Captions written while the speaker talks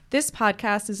This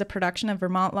podcast is a production of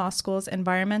Vermont Law School's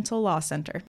Environmental Law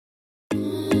Center.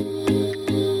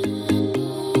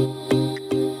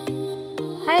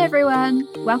 Hi everyone,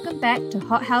 welcome back to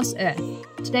Hothouse Earth.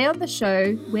 Today on the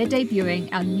show, we're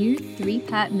debuting our new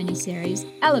 3-part miniseries,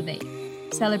 Elevate,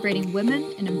 celebrating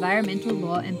women in environmental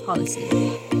law and policy.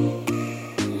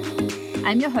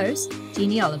 I'm your host,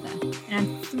 Jeannie Oliver, and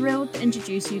I'm thrilled to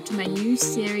introduce you to my new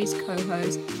series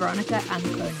co-host, Veronica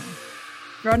Ancono.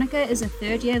 Veronica is a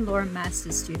third-year law and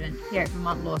master's student here at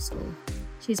Vermont Law School.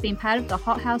 She's been part of the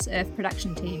Hothouse Earth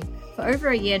production team for over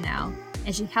a year now,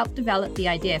 and she helped develop the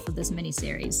idea for this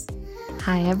miniseries.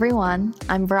 Hi everyone,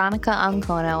 I'm Veronica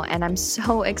Ancono, and I'm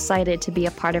so excited to be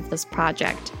a part of this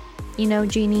project. You know,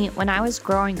 Jeannie, when I was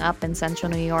growing up in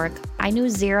Central New York, I knew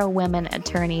 0 women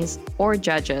attorneys or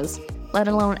judges, let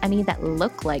alone any that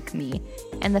looked like me,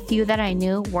 and the few that I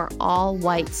knew were all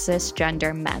white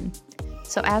cisgender men.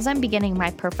 So as I'm beginning my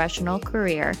professional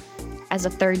career as a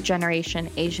third-generation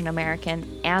Asian American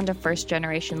and a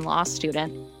first-generation law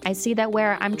student, I see that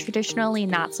where I'm traditionally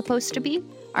not supposed to be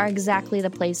are exactly the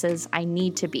places I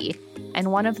need to be. And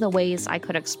one of the ways I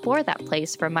could explore that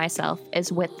place for myself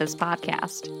is with this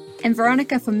podcast. And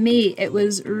Veronica, for me, it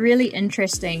was really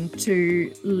interesting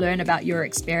to learn about your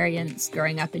experience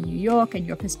growing up in New York and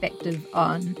your perspective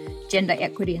on gender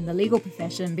equity in the legal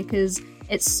profession, because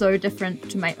it's so different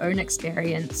to my own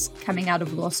experience coming out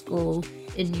of law school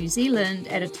in New Zealand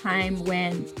at a time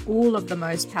when all of the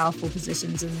most powerful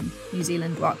positions in New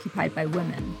Zealand were occupied by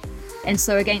women. And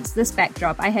so against this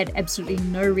backdrop, I had absolutely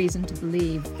no reason to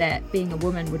believe that being a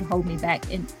woman would hold me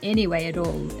back in any way at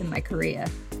all in my career.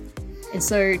 And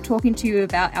so talking to you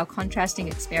about our contrasting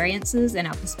experiences and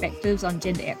our perspectives on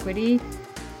gender equity,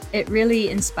 it really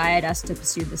inspired us to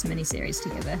pursue this miniseries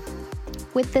together.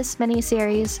 With this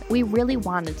mini-series, we really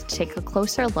wanted to take a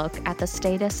closer look at the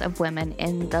status of women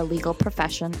in the legal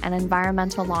profession and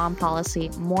environmental law and policy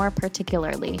more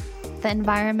particularly. The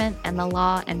environment and the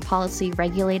law and policy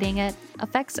regulating it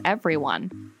affects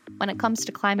everyone. When it comes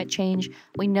to climate change,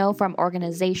 we know from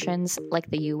organizations like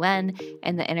the UN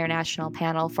and the International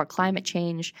Panel for Climate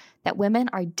Change that women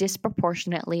are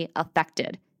disproportionately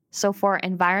affected. So for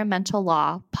environmental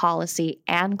law, policy,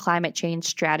 and climate change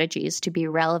strategies to be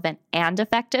relevant and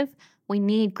effective, we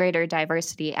need greater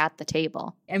diversity at the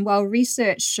table. And while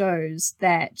research shows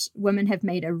that women have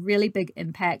made a really big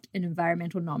impact in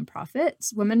environmental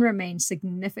nonprofits, women remain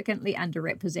significantly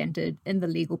underrepresented in the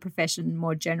legal profession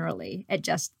more generally, at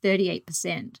just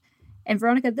 38%. And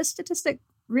Veronica, this statistic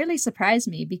really surprised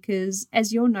me because,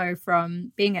 as you'll know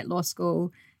from being at law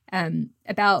school,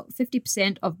 about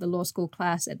 50% of the law school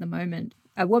class at the moment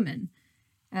are women.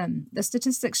 The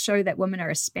statistics show that women are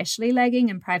especially lagging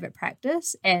in private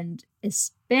practice and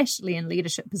especially in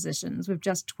leadership positions, with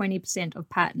just 20% of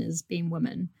partners being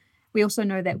women. We also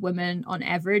know that women on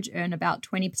average earn about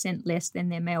 20% less than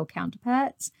their male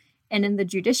counterparts. And in the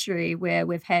judiciary, where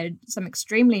we've had some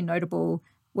extremely notable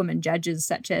women judges,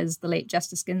 such as the late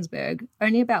Justice Ginsburg,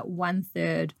 only about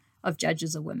 1/3 of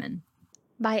judges are women.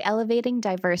 By elevating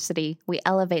diversity, we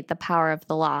elevate the power of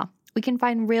the law. We can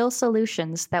find real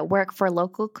solutions that work for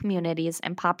local communities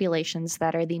and populations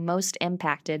that are the most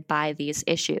impacted by these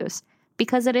issues.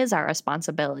 Because it is our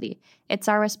responsibility. It's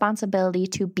our responsibility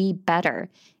to be better.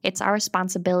 It's our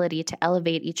responsibility to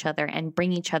elevate each other and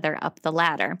bring each other up the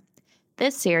ladder.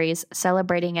 This series,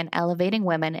 celebrating and elevating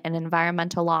women in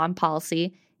environmental law and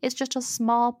policy, is just a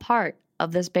small part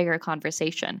of this bigger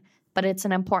conversation, but it's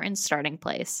an important starting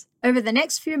place. Over the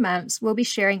next few months, we'll be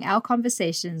sharing our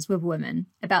conversations with women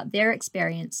about their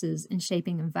experiences in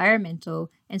shaping environmental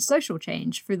and social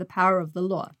change through the power of the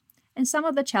law, and some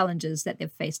of the challenges that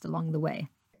they've faced along the way.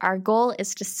 Our goal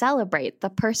is to celebrate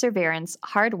the perseverance,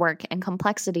 hard work, and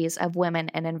complexities of women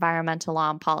in environmental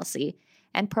law and policy,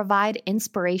 and provide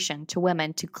inspiration to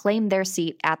women to claim their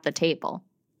seat at the table.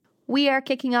 We are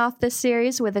kicking off this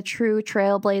series with a true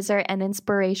trailblazer and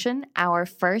inspiration. Our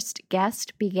first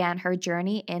guest began her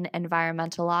journey in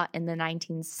environmental law in the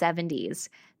 1970s,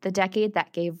 the decade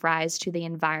that gave rise to the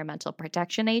Environmental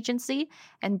Protection Agency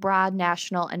and broad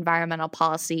national environmental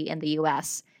policy in the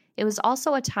U.S. It was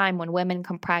also a time when women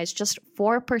comprised just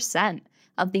 4%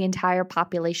 of the entire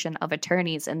population of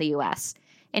attorneys in the U.S.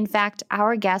 In fact,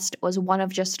 our guest was one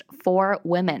of just 4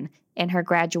 women in her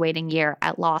graduating year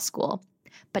at law school.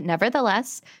 But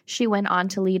nevertheless, she went on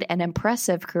to lead an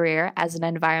impressive career as an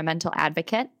environmental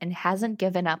advocate and hasn't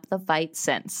given up the fight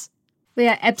since. We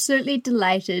are absolutely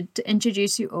delighted to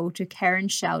introduce you all to Karen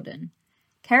Sheldon.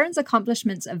 Karen's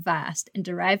accomplishments are vast and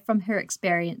derive from her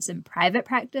experience in private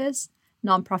practice,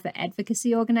 nonprofit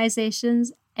advocacy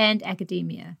organizations, and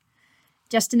academia.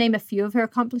 Just to name a few of her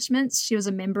accomplishments, she was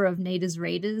a member of Nader's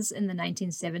Raiders in the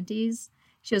 1970s.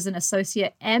 She was an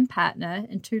associate and partner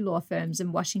in 2 law firms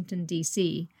in Washington,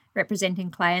 D.C.,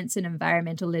 representing clients in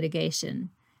environmental litigation.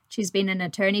 She's been an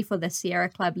attorney for the Sierra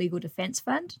Club Legal Defense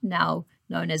Fund, now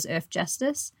known as Earth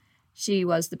Justice. She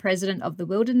was the president of the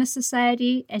Wilderness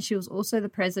Society, and she was also the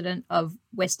president of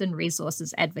Western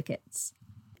Resources Advocates.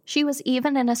 She was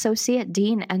even an associate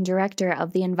dean and director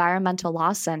of the Environmental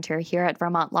Law Center here at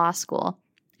Vermont Law School,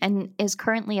 and is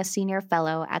currently a senior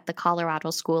fellow at the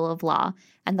Colorado School of Law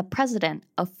and the president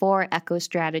of 4 Echo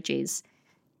Strategies.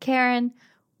 Karen,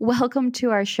 welcome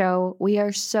to our show. We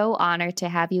are so honored to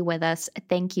have you with us.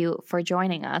 Thank you for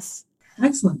joining us.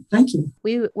 Excellent. Thank you.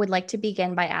 We would like to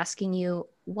begin by asking you,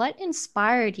 what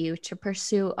inspired you to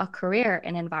pursue a career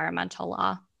in environmental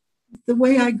law? The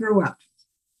way I grew up.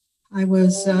 I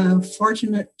was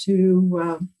fortunate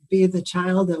to be the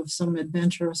child of some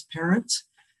adventurous parents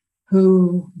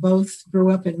who both grew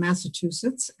up in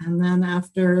Massachusetts. And then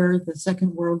after the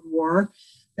Second World War,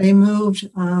 they moved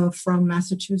from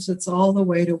Massachusetts all the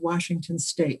way to Washington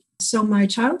State. So my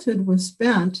childhood was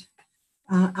spent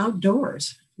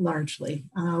outdoors, largely.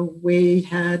 We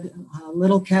had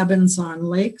little cabins on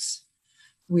lakes.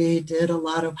 We did a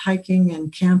lot of hiking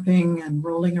and camping and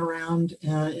rolling around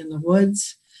in the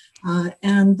woods.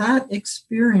 And that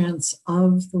experience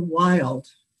of the wild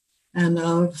and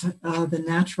of the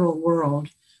natural world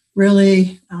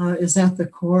really is at the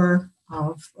core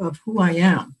of who I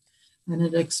am. And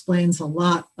it explains a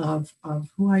lot of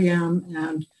who I am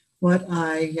and what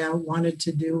I wanted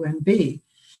to do and be.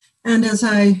 And as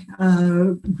I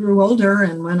grew older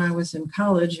and when I was in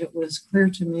college, it was clear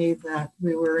to me that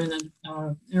we were in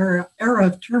an era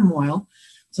of turmoil.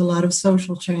 There's a lot of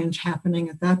social change happening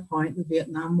at that point. The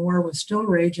Vietnam War was still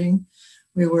raging.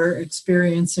 We were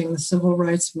experiencing the civil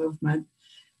rights movement.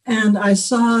 And I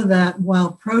saw that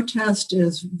while protest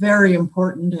is very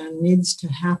important and needs to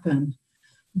happen,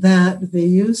 that the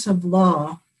use of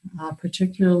law,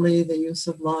 particularly the use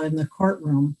of law in the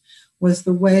courtroom, was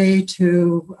the way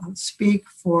to speak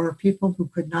for people who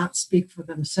could not speak for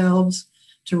themselves,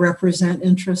 to represent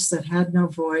interests that had no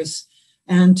voice,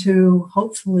 and to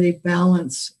hopefully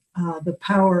balance the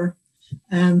power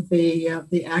and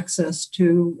the access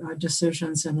to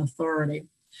decisions and authority.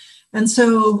 And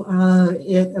so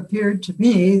it appeared to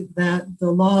me that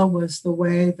the law was the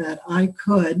way that I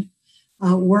could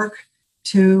work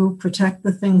to protect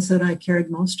the things that I cared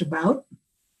most about,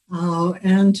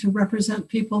 and to represent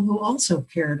people who also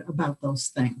cared about those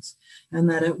things, and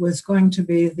that it was going to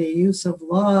be the use of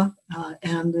law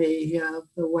and the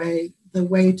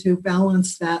way to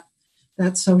balance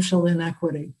that social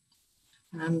inequity.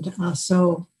 And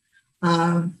so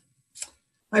I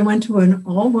went to an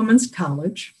all-women's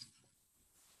college.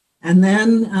 And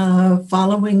then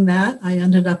following that, I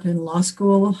ended up in law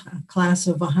school, a class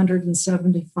of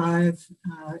 175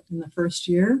 in the first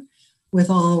year, with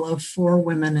all of 4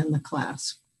 women in the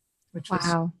class, which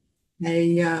was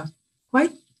a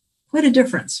quite a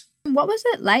difference. What was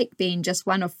it like being just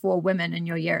one of 4 women in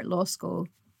your year at law school?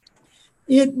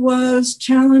 It was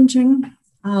challenging.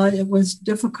 It was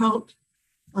difficult.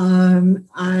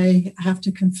 I have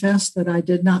to confess that I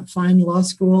did not find law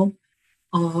school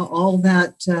all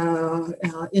that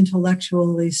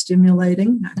intellectually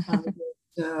stimulating. I found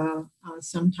it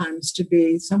sometimes to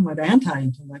be somewhat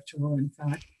anti-intellectual, in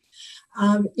fact.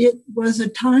 It was a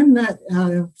time that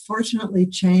fortunately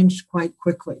changed quite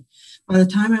quickly. By the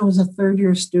time I was a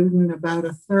third-year student, about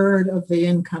a third of the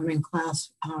incoming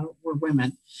class were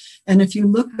women. And if you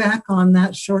look back on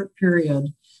that short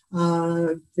period,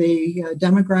 the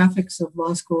demographics of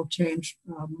law school changed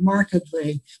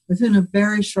markedly within a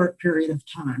very short period of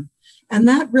time. And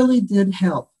that really did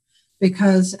help,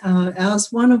 because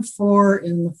as one of 4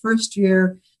 in the first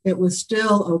year, it was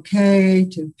still okay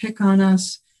to pick on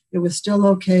us. It was still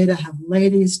okay to have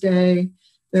ladies' day.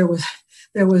 There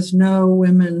was no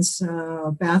women's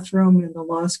bathroom in the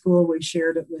law school. We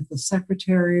shared it with the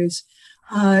secretaries.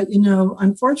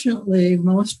 Unfortunately,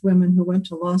 most women who went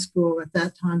to law school at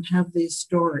that time have these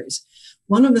stories.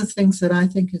 One of the things that I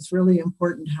think is really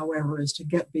important, however, is to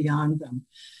get beyond them,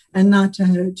 and not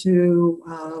to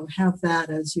have that,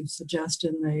 as you suggest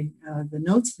in the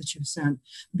notes that you sent,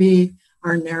 be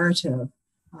our narrative,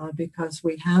 because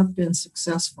we have been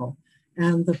successful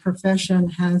and the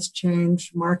profession has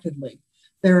changed markedly.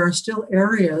 There are still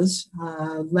areas,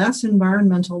 less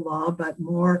environmental law, but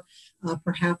more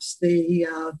perhaps the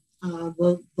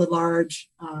large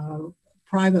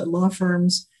private law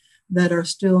firms that are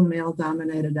still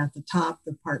male-dominated at the top,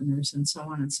 the partners and so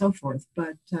on and so forth.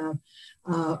 But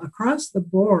across the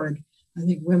board, I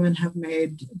think women have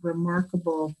made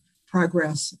remarkable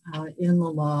progress in the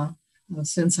law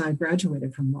since I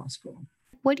graduated from law school.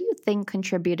 What do you think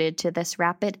contributed to this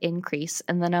rapid increase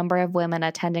in the number of women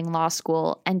attending law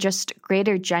school and just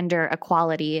greater gender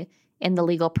equality in the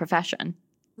legal profession?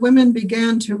 Women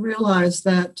began to realize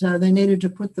that they needed to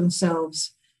put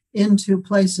themselves into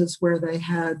places where they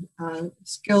had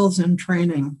skills and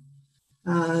training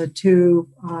to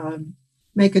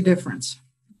make a difference,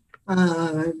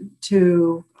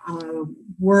 to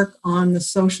work on the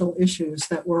social issues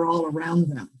that were all around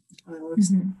them.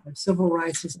 Civil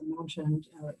rights, as I mentioned,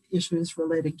 issues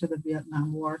relating to the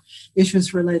Vietnam War,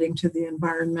 issues relating to the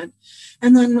environment,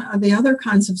 and then the other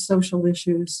kinds of social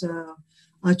issues,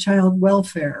 child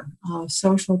welfare,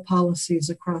 social policies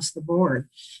across the board.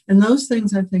 And those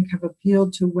things, I think, have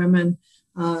appealed to women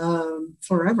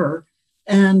forever.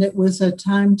 And it was a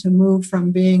time to move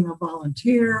from being a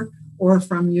volunteer or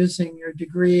from using your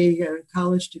degree, your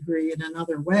college degree in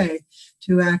another way,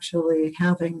 to actually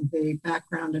having the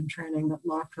background and training that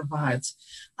law provides.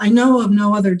 I know of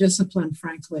no other discipline,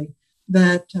 frankly,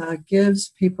 that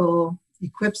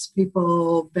equips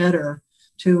people better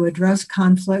to address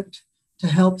conflict, to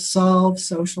help solve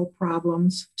social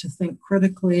problems, to think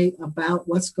critically about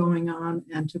what's going on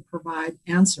and to provide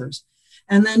answers,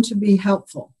 and then to be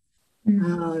helpful.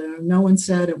 No one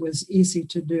said it was easy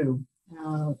to do.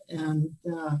 And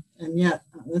yet,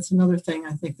 that's another thing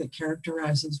I think that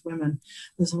characterizes women.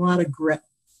 There's a lot of grit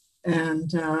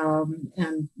and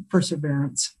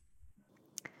perseverance.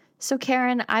 So,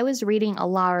 Karen, I was reading a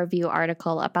law review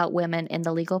article about women in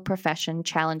the legal profession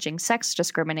challenging sex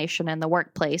discrimination in the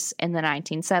workplace in the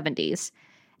 1970s.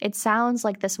 It sounds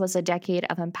like this was a decade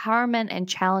of empowerment and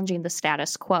challenging the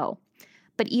status quo.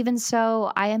 But even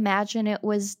so, I imagine it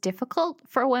was difficult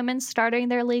for women starting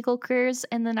their legal careers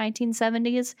in the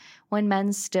 1970s when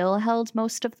men still held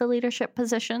most of the leadership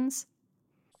positions.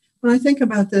 When I think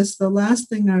about this, the last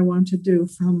thing I want to do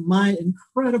from my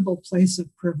incredible place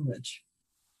of privilege,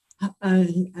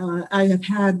 I have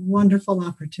had wonderful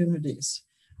opportunities.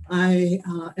 I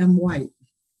am white.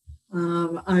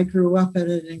 I grew up at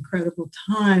an incredible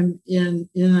time in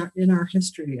our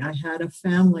history. I had a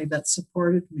family that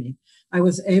supported me. I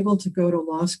was able to go to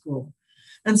law school.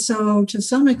 And so to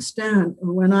some extent,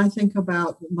 when I think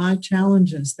about my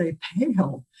challenges, they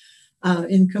pale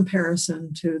in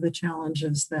comparison to the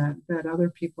challenges that other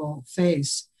people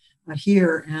face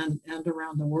here and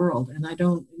around the world. And I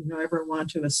don't ever want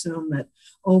to assume that,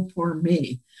 oh, poor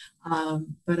me.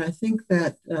 But I think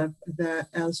that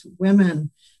as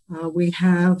women, we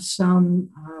have some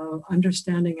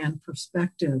understanding and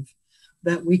perspective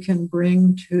that we can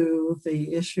bring to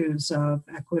the issues of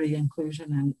equity,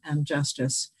 inclusion, and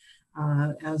justice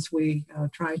as we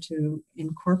try to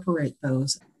incorporate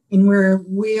those. And where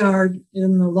we are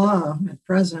in the law at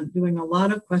present doing a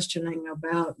lot of questioning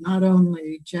about not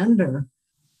only gender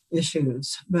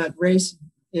issues, but race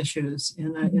issues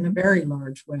in a very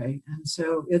large way. And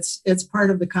so it's part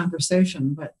of the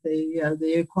conversation, but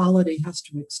the equality has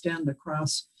to extend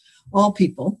across all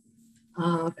people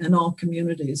and all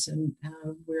communities. And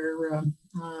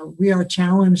we are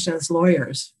challenged as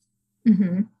lawyers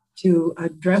to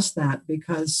address that,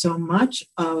 because so much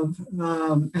of,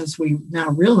 as we now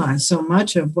realize, so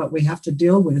much of what we have to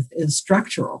deal with is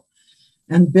structural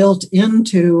and built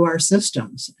into our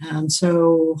systems, and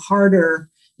so harder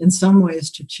in some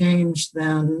ways to change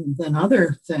than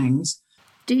other things.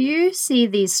 Do you see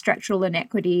these structural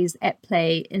inequities at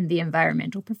play in the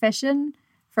environmental profession?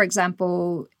 For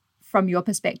example, from your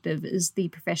perspective, is the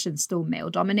profession still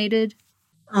male-dominated?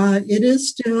 It is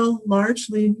still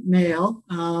largely male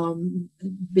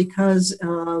because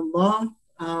law,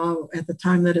 at the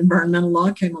time that environmental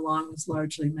law came along, was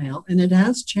largely male, and it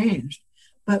has changed.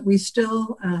 But we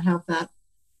still have that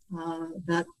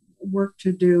work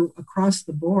to do across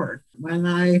the board. When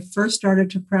I first started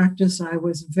to practice, I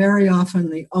was very often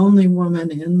the only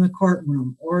woman in the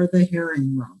courtroom or the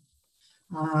hearing room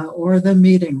or the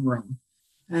meeting room.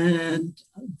 And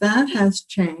that has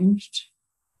changed.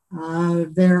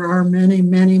 There are many,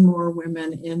 many more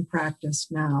women in practice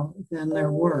now than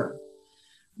there were.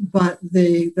 But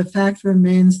the fact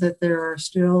remains that there are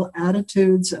still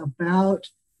attitudes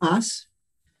about us.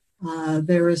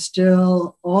 There is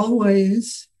still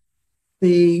always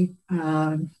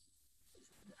and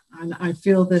I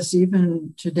feel this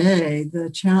even today,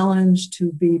 the challenge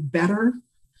to be better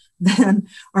than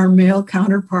our male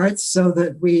counterparts so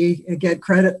that we get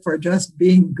credit for just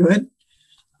being good.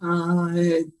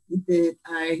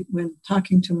 when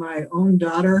talking to my own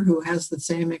daughter, who has the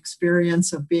same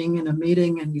experience of being in a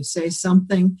meeting and you say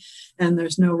something and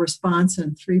there's no response,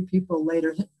 and 3 people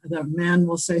later, the man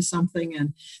will say something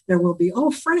and there will be,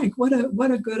 "Oh, Frank, what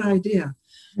a good idea."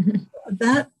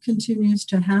 That continues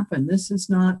to happen. This is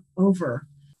not over.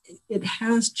 It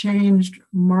has changed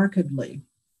markedly.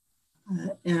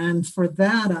 And for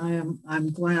that,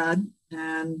 I'm glad,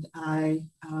 and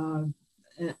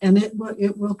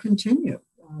it will continue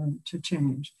to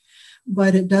change.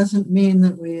 But it doesn't mean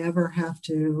that we ever have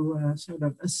to sort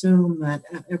of assume that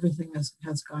everything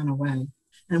has gone away.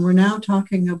 And we're now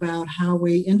talking about how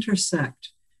we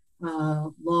intersect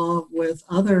law with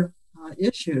other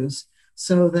issues,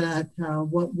 so that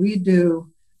what we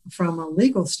do from a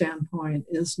legal standpoint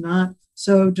is not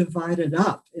so divided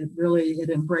up. It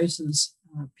embraces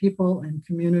people and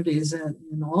communities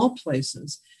in all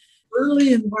places.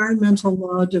 Early environmental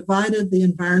law divided the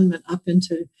environment up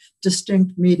into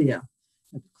distinct media.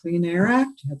 You had the Clean Air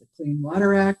Act, you had the Clean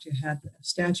Water Act, you had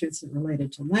statutes that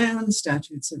related to land,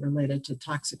 statutes that related to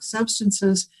toxic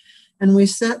substances, and we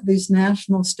set these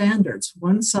national standards.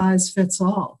 One size fits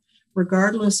all,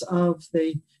 regardless of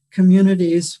the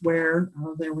communities where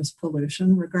there was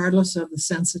pollution, regardless of the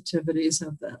sensitivities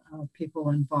of the people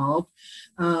involved,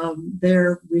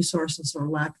 their resources or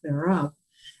lack thereof.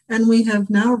 And we have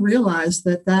now realized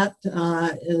that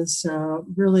is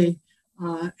really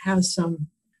has some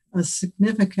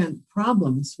significant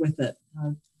problems with it,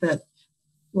 that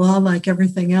law, like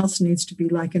everything else, needs to be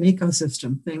like an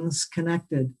ecosystem, things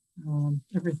connected,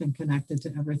 everything connected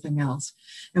to everything else.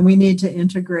 And we need to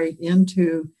integrate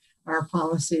into our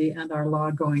policy and our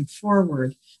law going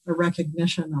forward a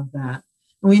recognition of that.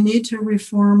 And we need to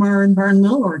reform our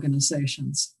environmental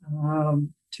organizations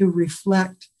to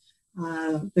reflect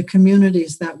the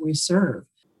communities that we serve.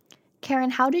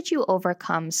 Karen, how did you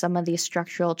overcome some of these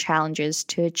structural challenges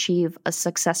to achieve a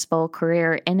successful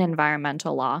career in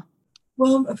environmental law?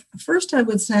 Well, first I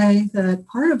would say that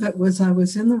part of it was I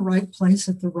was in the right place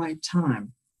at the right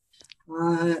time.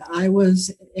 I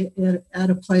was at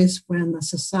a place when the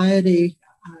society,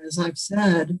 as I've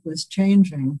said, was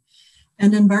changing,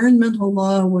 and environmental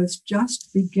law was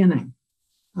just beginning.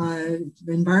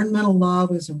 Environmental law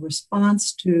was a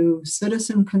response to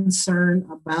citizen concern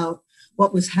about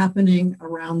what was happening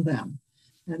around them,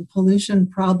 and pollution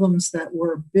problems that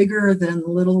were bigger than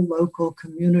little local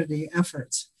community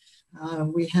efforts.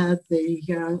 We had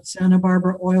the Santa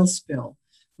Barbara oil spill.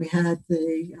 We had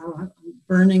the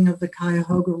burning of the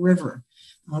Cuyahoga River.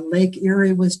 Lake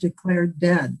Erie was declared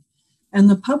dead. And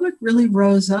the public really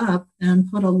rose up and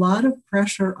put a lot of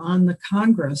pressure on the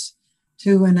Congress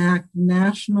to enact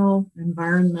national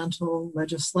environmental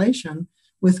legislation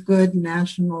with good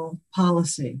national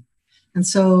policy. And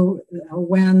so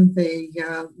when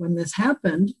this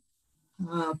happened,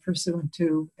 pursuant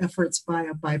to efforts by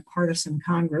a bipartisan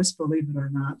Congress, believe it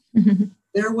or not,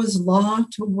 there was law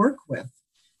to work with,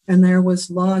 and there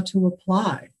was law to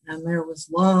apply, and there was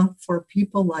law for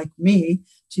people like me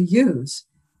to use.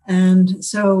 And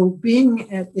so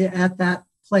being at that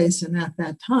place and at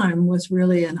that time was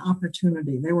really an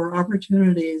opportunity. There were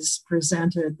opportunities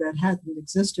presented that hadn't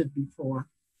existed before.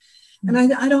 And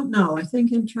I don't know, I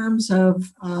think in terms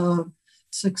of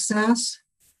success,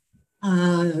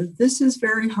 this is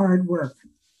very hard work.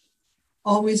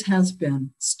 Always has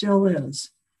been, still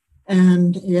is.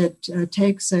 And it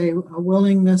takes a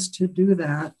willingness to do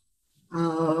that,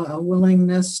 a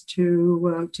willingness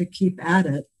to keep at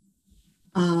it.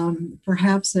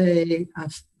 Perhaps a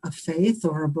faith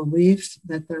or a belief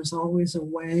that there's always a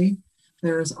way,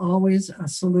 there is always a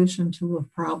solution to a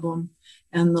problem,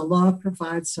 and the law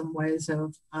provides some ways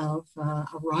of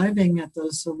arriving at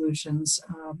those solutions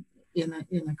in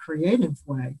a creative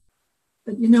way.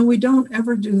 But we don't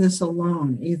ever do this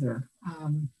alone either.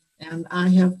 And I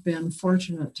have been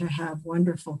fortunate to have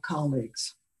wonderful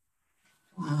colleagues.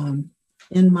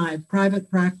 In my private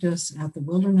practice, at the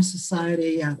Wilderness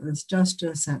Society, at Earth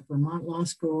Justice, at Vermont Law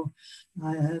School,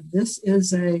 this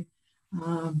is a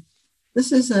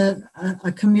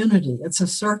community. It's a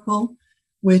circle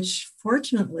which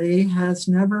fortunately has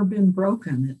never been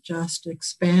broken. It just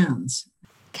expands.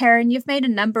 Karen, you've made a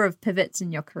number of pivots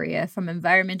in your career, from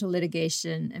environmental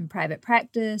litigation in private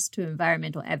practice to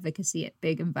environmental advocacy at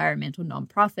big environmental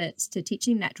nonprofits to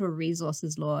teaching natural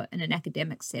resources law in an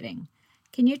academic setting.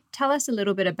 Can you tell us a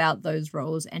little bit about those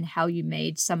roles and how you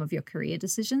made some of your career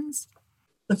decisions?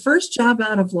 The first job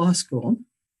out of law school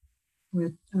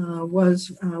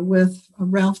was with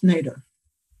Ralph Nader.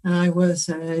 And I was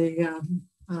a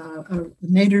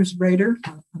Nader's Raider,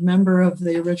 a member of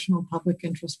the original Public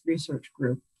Interest Research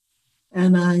Group.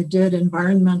 And I did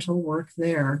environmental work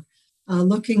there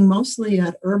looking mostly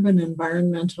at urban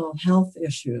environmental health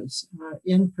issues,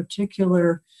 in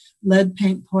particular lead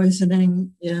paint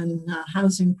poisoning in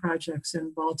housing projects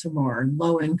in Baltimore,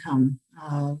 low-income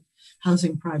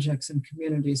housing projects in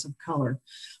communities of color,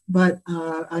 but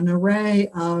an array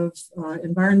of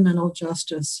environmental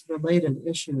justice related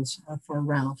issues for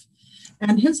Ralph.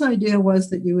 And his idea was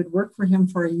that you would work for him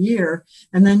for a year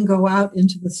and then go out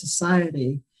into the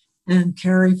society and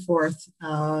carry forth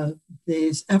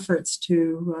these efforts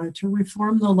to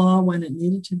reform the law when it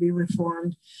needed to be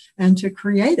reformed and to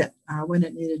create it when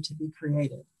it needed to be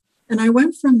created. And I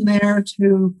went from there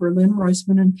to Berlin,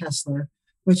 Roisman, and Kessler,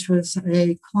 which was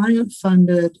a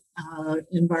client-funded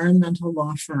environmental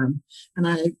law firm.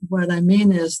 And what I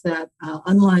mean is that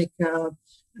unlike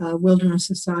Wilderness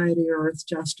Society or Earth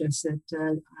Justice,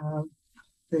 the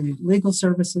legal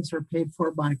services are paid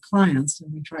for by clients,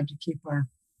 and we tried to keep our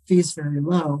fees very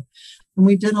low. And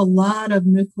we did a lot of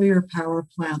nuclear power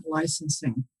plant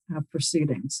licensing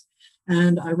proceedings.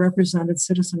 And I represented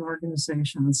citizen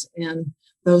organizations in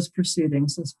those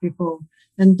proceedings as people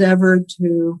endeavored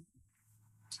to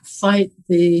fight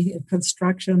the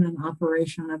construction and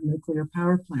operation of nuclear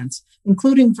power plants,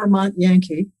 including Vermont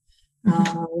Yankee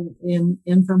in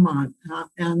Vermont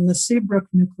and the Seabrook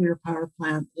nuclear power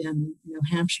plant in New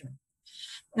Hampshire.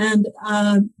 And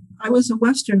I was a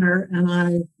Westerner and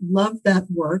I loved that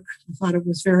work. I thought it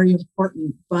was very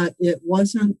important, but it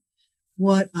wasn't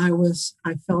what I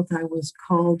felt I was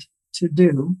called to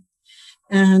do.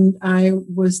 And I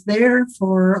was there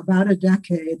for about a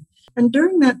decade. And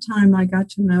during that time, I got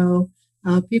to know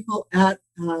people at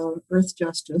Earth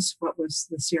Justice, what was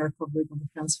the Sierra Club Legal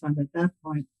Defense Fund at that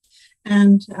point.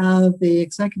 And the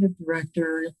executive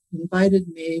director invited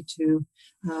me to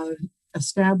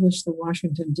establish the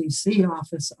Washington, D.C.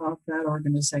 office of that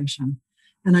organization.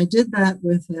 And I did that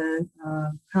with a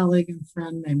colleague and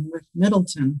friend named Rick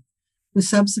Middleton, who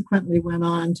subsequently went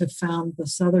on to found the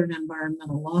Southern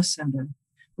Environmental Law Center,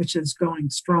 which is going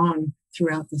strong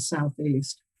throughout the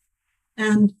Southeast.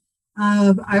 And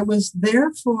I was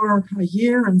there for a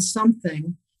year and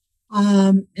something,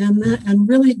 and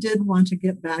really did want to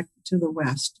get back to the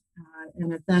West.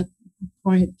 And at that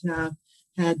point,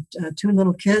 had two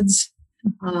little kids,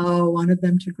 wanted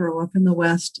them to grow up in the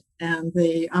West, and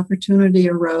the opportunity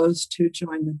arose to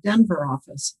join the Denver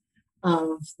office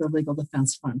of the Legal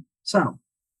Defense Fund. So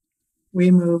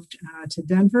we moved to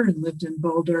Denver and lived in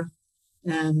Boulder,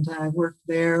 and I worked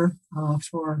there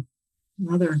for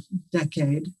another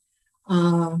decade.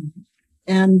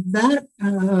 And that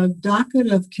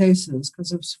docket of cases,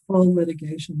 because it was full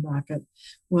litigation docket,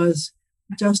 was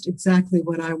just exactly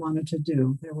what I wanted to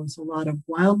do. There was a lot of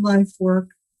wildlife work,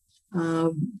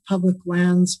 public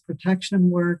lands protection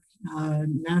work,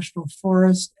 national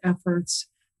forest efforts,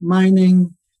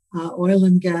 mining, oil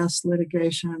and gas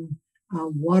litigation,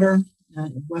 water,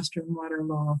 Western water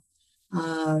law.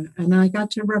 And I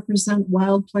got to represent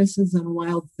wild places and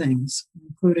wild things,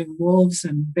 including wolves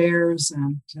and bears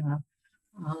and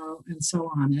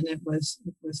so on. And it was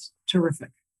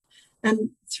terrific.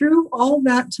 And through all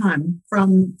that time,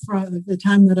 from the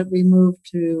time that we moved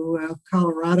to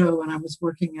Colorado and I was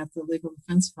working at the Legal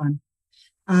Defense Fund,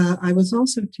 I was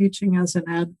also teaching as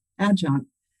an adjunct.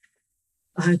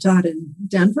 I taught in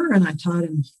Denver and I taught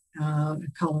in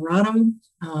Colorado.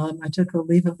 I took a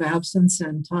leave of absence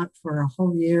and taught for a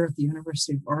whole year at the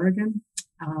University of Oregon.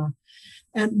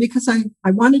 And because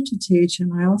I wanted to teach,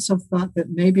 and I also thought that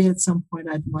maybe at some point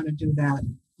I'd want to do that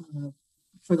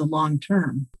for the long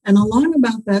term. And along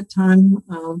about that time,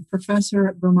 a professor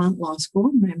at Vermont Law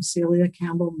School named Celia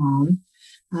Campbell Mohn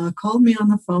called me on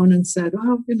the phone and said,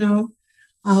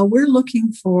 we're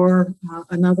looking for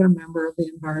another member of the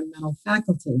environmental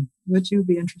faculty. Would you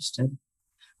be interested?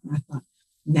 And I thought,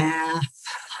 nah,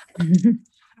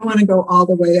 I want to go all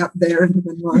the way up there into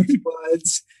the North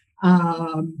Woods.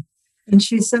 And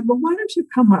she said, well, why don't you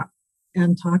come up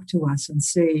and talk to us and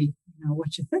see,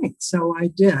 what you think? So I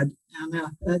did.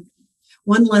 And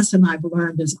one lesson I've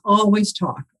learned is always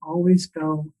talk, always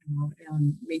go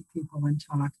and meet people and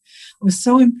talk. I was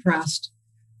so impressed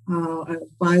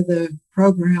by the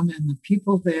program and the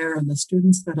people there and the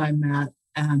students that I met.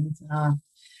 And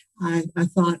I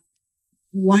thought,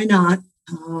 why not?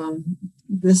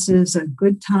 This is a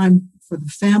good time for the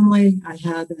family. I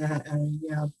had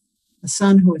a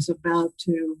son who was about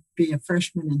to be a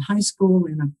freshman in high school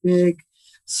in a big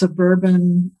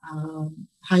suburban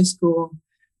high school.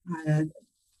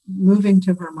 Moving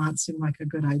to Vermont seemed like a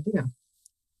good idea.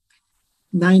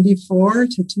 94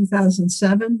 to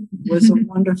 2007 was a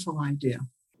wonderful idea.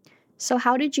 So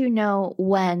how did you know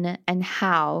when and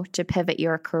how to pivot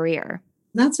your career?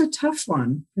 That's a tough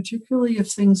one, particularly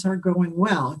if things are going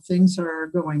well. If things are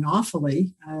going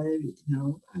awfully,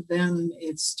 then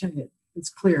it's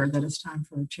clear that it's time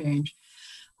for a change.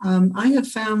 I have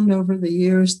found over the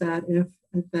years that if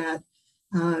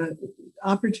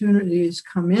opportunities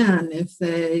come in, if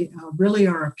they really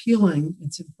are appealing,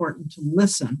 it's important to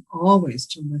listen, always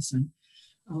to listen,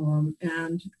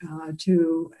 and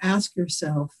to ask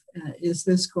yourself, is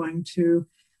this going to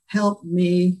help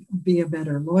me be a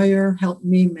better lawyer, help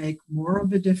me make more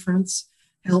of a difference,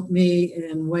 help me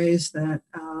in ways that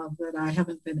I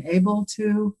haven't been able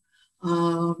to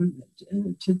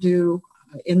do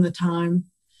in the time.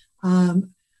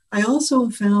 I also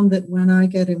found that when I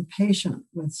get impatient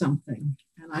with something,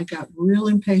 and I got real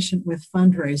impatient with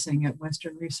fundraising at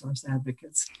Western Resource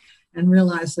Advocates and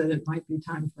realized that it might be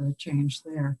time for a change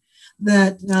there,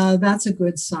 that's a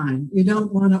good sign. You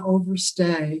don't want to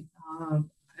overstay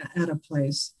at a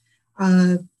place.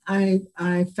 I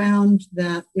found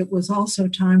that it was also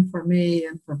time for me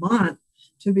in Vermont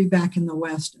to be back in the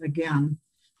West again.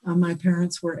 My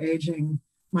parents were aging.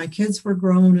 My kids were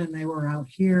grown and they were out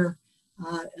here.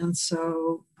 And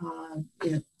so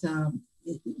the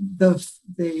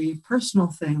personal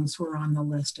things were on the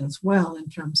list as well in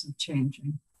terms of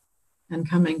changing and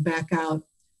coming back out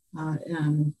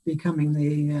and becoming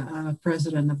the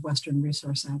president of Western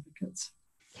Resource Advocates.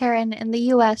 Karen, in the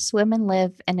U.S., women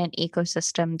live in an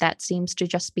ecosystem that seems to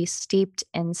just be steeped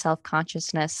in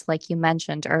self-consciousness, like you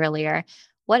mentioned earlier.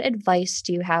 What advice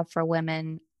do you have for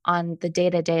women on the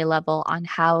day-to-day level on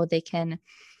how they can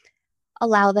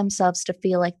allow themselves to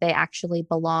feel like they actually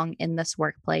belong in this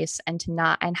workplace and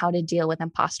how to deal with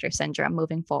imposter syndrome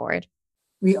moving forward?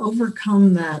 We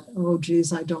overcome that, oh,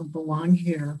 geez, I don't belong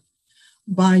here,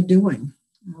 by doing,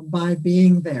 by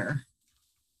being there,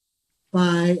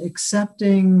 by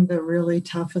accepting the really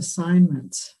tough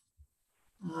assignments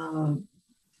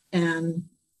and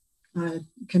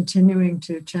continuing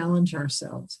to challenge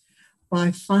ourselves,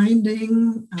 by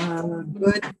finding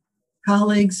good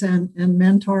colleagues and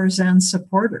mentors and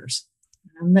supporters.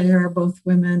 And they are both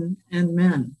women and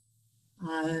men.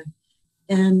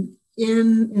 And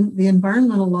in the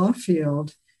environmental law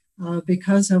field,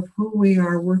 because of who we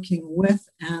are working with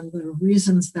and the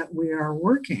reasons that we are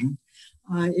working,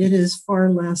 it is far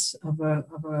less of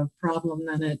a problem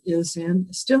than it is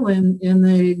still in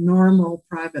the normal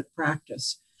private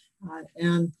practice.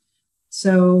 And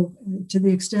so to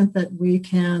the extent that we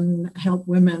can help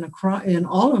women across in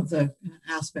all of the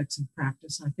aspects of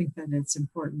practice, I think that it's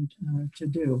important to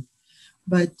do.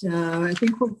 But I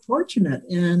think we're fortunate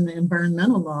in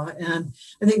environmental law, and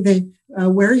I think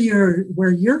where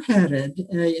you're headed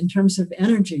in terms of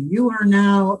energy, you are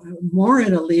now more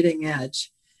at a leading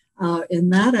edge in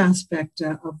that aspect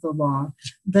of the law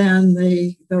than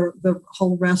the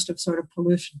whole rest of sort of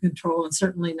pollution control and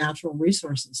certainly natural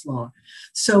resources law.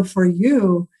 So for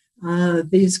you,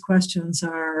 these questions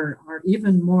are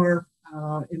even more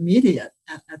immediate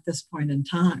at this point in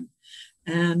time.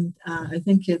 And I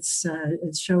think it's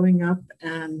showing up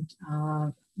and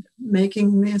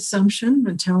making the assumption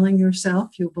and telling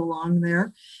yourself you belong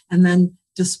there, and then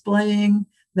displaying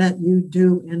that you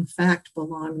do in fact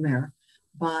belong there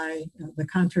by the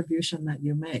contribution that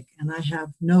you make. And I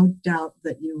have no doubt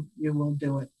that you will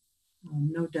do it.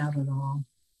 No doubt at all.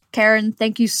 Karen,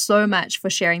 thank you so much for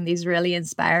sharing these really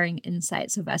inspiring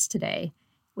insights with us today.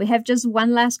 We have just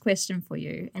one last question for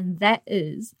you, and that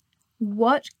is,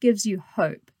 what gives you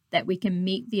hope that we can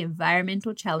meet the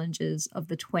environmental challenges of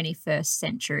the 21st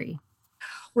century?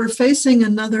 We're facing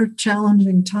another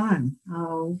challenging time.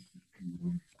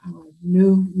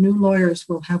 New lawyers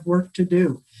will have work to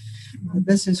do.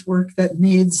 This is work that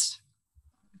needs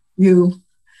you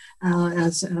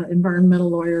as environmental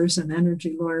lawyers and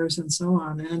energy lawyers and so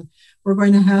on. And we're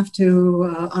going to have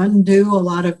to undo a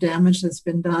lot of damage that's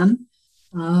been done.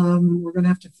 We're going to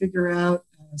have to figure out.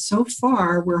 So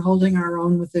far, we're holding our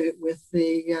own with the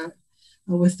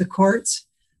courts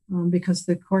because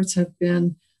the courts have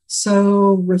been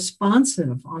so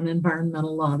responsive on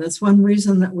environmental law. That's one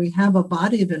reason that we have a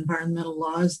body of environmental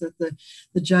law, is that the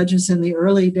judges in the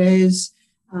early days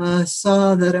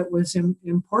saw that it was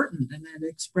important, and it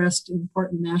expressed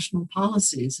important national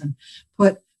policies and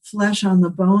put flesh on the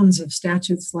bones of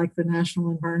statutes like the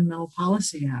National Environmental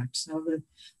Policy Act, so that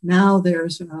now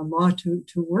there's a law to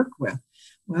work with.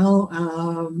 Well,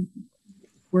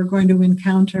 we're going to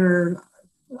encounter,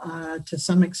 to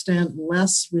some extent,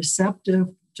 less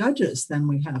receptive judges than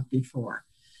we have before.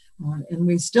 And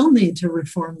we still need to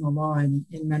reform the law in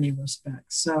many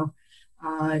respects. So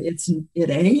it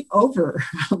ain't over,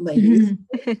 ladies.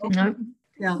 No.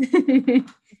 Yeah.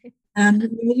 And,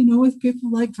 with people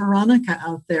like Veronica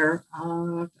out there,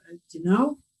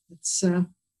 it's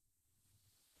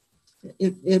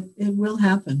it will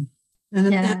happen.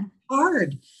 And it's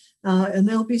hard. And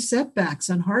there'll be setbacks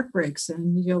and heartbreaks,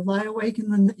 and you'll lie awake in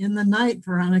the night,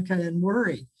 Veronica, and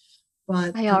worry.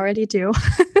 But I already do.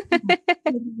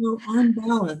 On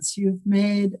balance, you've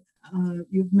made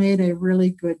a really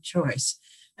good choice.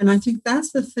 And I think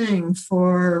that's the thing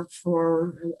for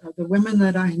the women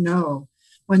that I know,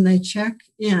 when they check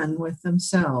in with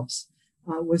themselves.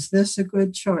 Was this a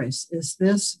good choice? Is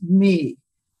this me?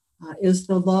 Is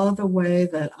the law the way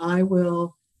that I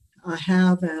will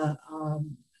have an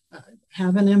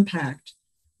impact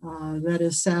that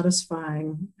is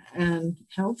satisfying and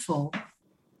helpful?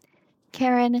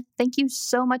 Karen, thank you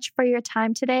so much for your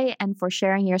time today and for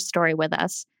sharing your story with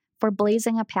us, for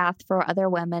blazing a path for other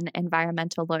women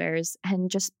environmental lawyers, and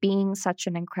just being such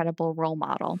an incredible role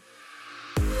model.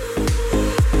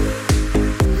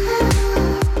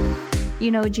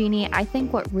 Jeannie, I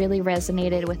think what really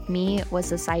resonated with me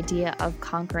was this idea of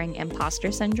conquering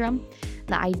imposter syndrome.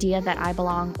 The idea that I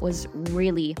belong was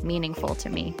really meaningful to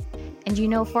me. And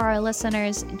for our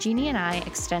listeners, Jeannie and I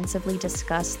extensively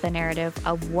discussed the narrative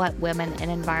of what women in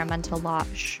environmental law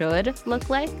should look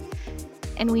like.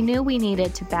 And we knew we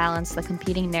needed to balance the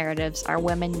competing narratives, are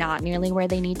women not nearly where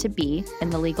they need to be in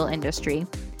the legal industry,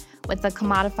 with the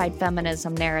commodified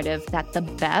feminism narrative that the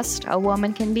best a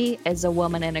woman can be is a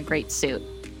woman in a great suit.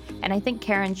 And I think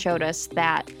Karen showed us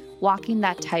that walking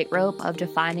that tightrope of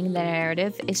defining the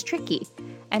narrative is tricky.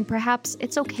 And perhaps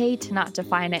it's okay to not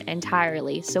define it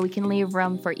entirely, so we can leave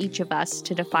room for each of us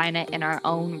to define it in our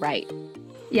own right.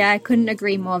 Yeah, I couldn't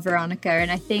agree more, Veronica.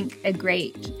 And I think a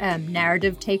great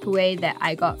narrative takeaway that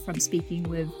I got from speaking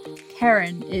with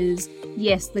Karen is,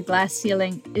 yes, the glass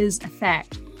ceiling is a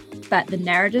fact, but the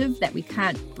narrative that we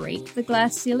can't break the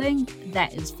glass ceiling,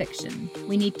 that is fiction.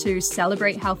 We need to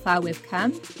celebrate how far we've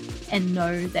come and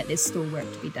know that there's still work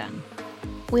to be done.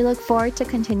 We look forward to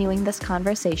continuing this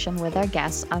conversation with our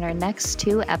guests on our next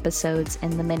 2 episodes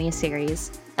in the mini-series.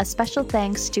 A special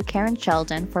thanks to Karen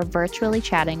Sheldon for virtually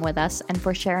chatting with us and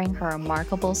for sharing her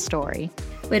remarkable story.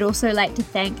 We'd also like to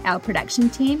thank our production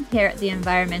team here at the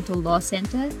Environmental Law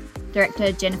Centre,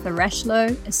 Director Jennifer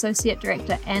Rashlow, Associate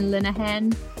Director Anne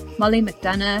Linehan, Molly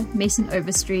McDonough, Mason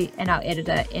Overstreet, and our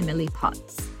editor Emily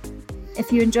Potts.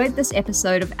 If you enjoyed this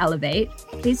episode of Elevate,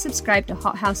 please subscribe to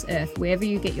Hot House Earth wherever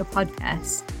you get your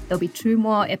podcasts. There'll be 2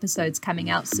 more episodes coming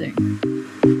out soon.